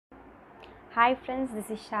Hi friends, this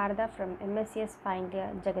is Sharadha from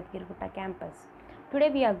MSCs-III Jagadgirigutta campus. Today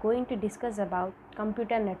we are going to discuss about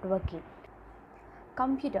computer networking.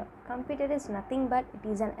 Computer is nothing but it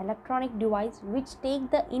is an electronic device which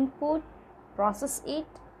takes the input, process it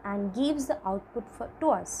and gives the output to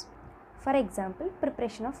us. For example,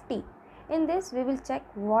 preparation of tea. In this we will check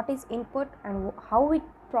what is input and how we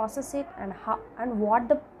process it and what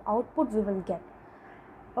the output we will get.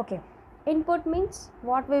 Okay. Input means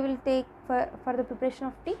what we will take for the preparation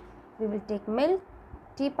of tea. We will take milk,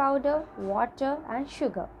 tea powder, water and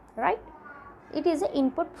sugar, right? It is the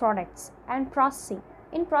input products. And processing.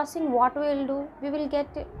 In processing what we will do? We will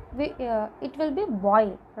get it will be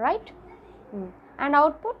boiled, right? And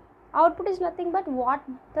output is nothing but what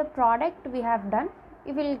the product we have done,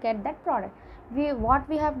 we will get that product. What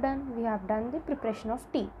we have done? We have done the preparation of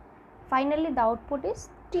tea. Finally the output is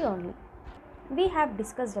tea only. We have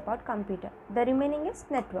discussed about computer. The remaining is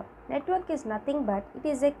network. Network is nothing but it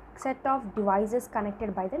is a set of devices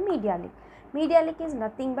connected by the media link. Media link is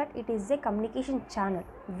nothing but it is a communication channel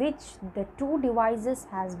which the two devices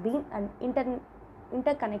has been an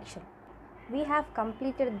interconnection. We have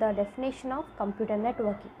completed the definition of computer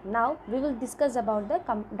networking. Now we will discuss about the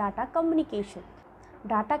data communication.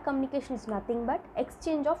 Data communication is nothing but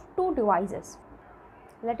exchange of two devices.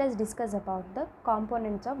 Let us discuss about the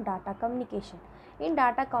components of data communication. In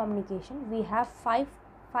data communication, we have five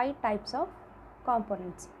types of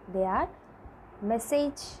components. They are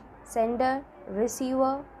message, sender,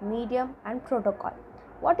 receiver, medium and protocol.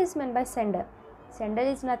 What is meant by sender? Sender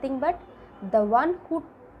is nothing but the one who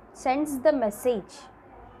sends the message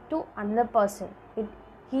to another person.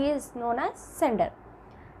 He is known as sender.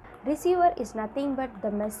 Receiver is nothing but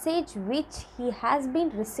the message which he has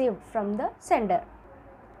been received from the sender.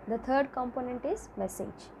 The third component is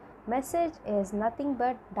message. Message is nothing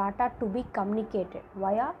but data to be communicated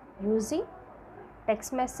via using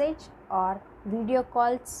text message or video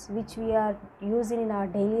calls which we are using in our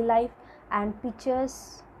daily life and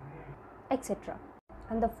pictures, etc.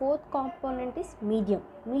 And the fourth component is medium.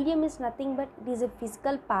 Medium is nothing but it is a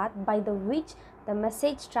physical path by the which the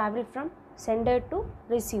message travels from sender to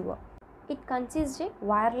receiver. It consists of a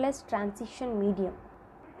wireless transition medium.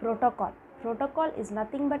 Protocol. Protocol is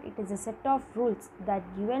nothing but it is a set of rules that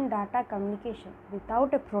given data communication.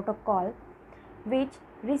 Without a protocol which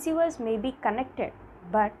receivers may be connected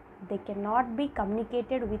but they cannot be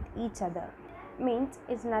communicated with each other. Means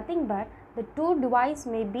it's nothing but the two devices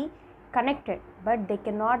may be connected but they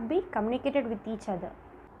cannot be communicated with each other.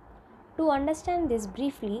 To understand this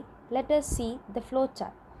briefly, let us see the flow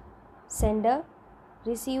chart. Sender,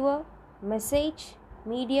 receiver, message,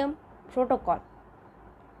 medium, protocol.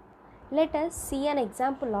 Let us see an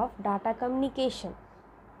example of data communication.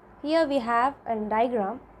 Here we have a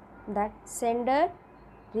diagram that sender,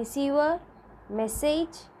 receiver, message,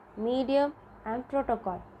 medium and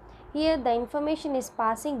protocol. Here the information is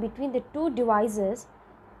passing between the two devices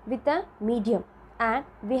with a medium and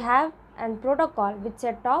we have a protocol with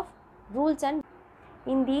set of rules, and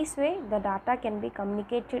in this way the data can be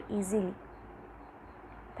communicated easily.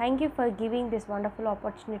 Thank you for giving this wonderful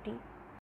opportunity.